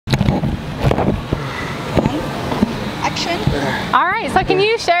inspiration. All right, so can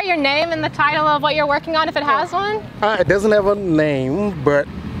you share your name and the title of what you're working on if it has one? It doesn't have a name, but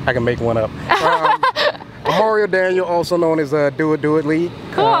I can make one up. Mario Daniel, also known as Do It League.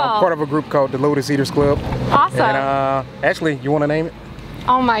 Cool. Part of a group called the Lotus Eaters Club. Awesome. And actually, you want to name it?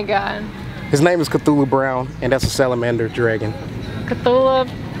 Oh my God. His name is Cthulhu Brown, and that's a salamander dragon. Cthulhu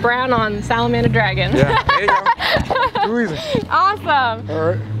Brown on salamander dragon. Yeah, there you go. Too easy. Awesome.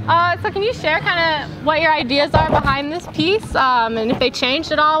 All right. So can you share kind of what your ideas are behind this piece, and if they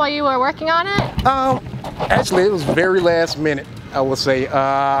changed at all while you were working on it? Actually, it was very last minute, I would say.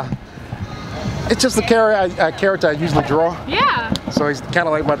 It's just a character I usually draw. Yeah. So he's kind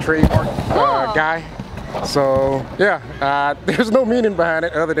of like my trademark guy. So yeah, there's no meaning behind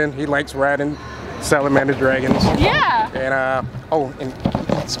it other than he likes riding salamander dragons. Yeah. And and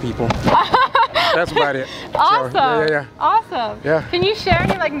he eats people. That's about it. Awesome. So, yeah. Awesome. Yeah. Can you share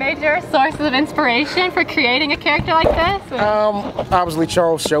any like major sources of inspiration for creating a character like this? Obviously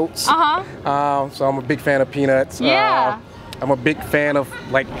Charles Schultz. So I'm a big fan of Peanuts. Yeah. I'm a big fan of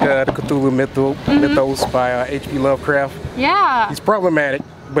like the Cthulhu mythos by H.P. Lovecraft. Yeah. He's problematic,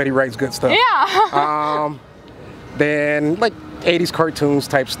 but he writes good stuff. Yeah. Then like 80s cartoons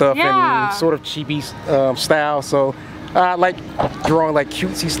type stuff and sort of cheapy style. So I like drawing like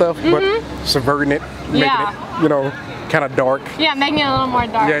cutesy stuff, but subverting it, making it, you know, kind of dark. Yeah, making it a little more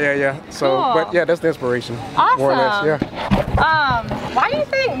dark. Yeah. So, cool. But yeah, that's the inspiration. Awesome. More or less, yeah. Why do you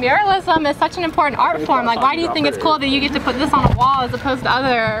think muralism is such an important art form? Like, why do you think it's cool that you get to put this on a wall as opposed to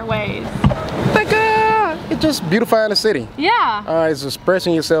other ways? Like, it's just beautifying the city. Yeah. It's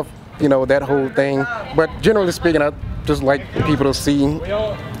expressing yourself, you know, that whole thing. But generally speaking, I just like people to see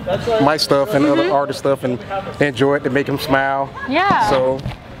my stuff and other artist stuff and enjoy it, to make them smile. Yeah. So,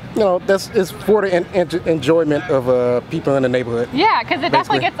 you know, it's for the enjoyment of people in the neighborhood. Yeah, because it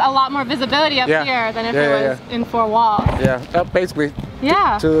definitely gets a lot more visibility up here than if it was in four walls. Yeah, basically.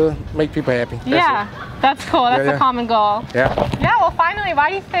 Yeah. To make people happy. That's cool. That's a common goal. Yeah. Yeah, well finally, why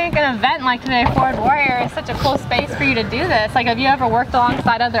do you think an event like today, Forward Warrior, is such a cool space for you to do this? Like, have you ever worked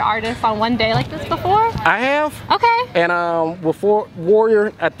alongside other artists on one day like this before? I have. Okay. And with Forward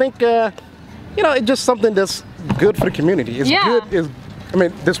Warrior, I think, you know, it's just something that's good for the community. It's good. I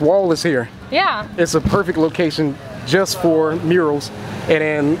mean, this wall is here. Yeah. It's a perfect location just for murals. And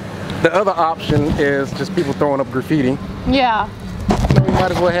then the other option is just people throwing up graffiti. Yeah. You know, we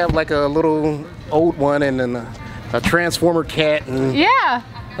might as well have like a little old one and then a transformer cat and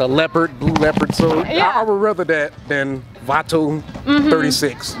a leopard, blue leopard. So I would rather that than Vato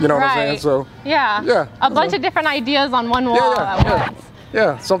 36. You know what I'm saying? So yeah. A bunch of different ideas on one wall at once.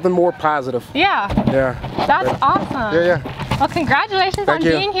 Yeah, something more positive. Yeah. That's awesome. Yeah. Well, congratulations on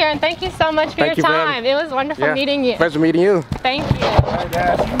being here, and thank you so much for your time. It was wonderful meeting you. Pleasure meeting you. Thank you. All right,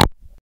 guys.